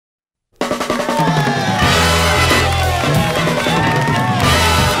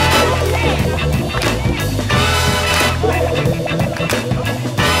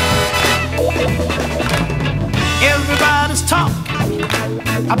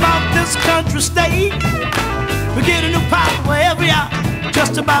about this country state. We get a new power wherever you are,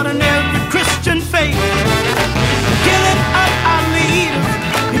 just about in every Christian faith. Killing up our leaders,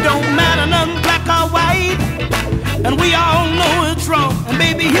 it don't matter none black or white. And we all know it's wrong, and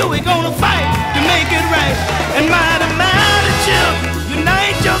baby Huey gonna fight to make it right. And mighty, mighty children,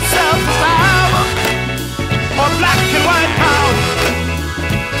 unite yourself.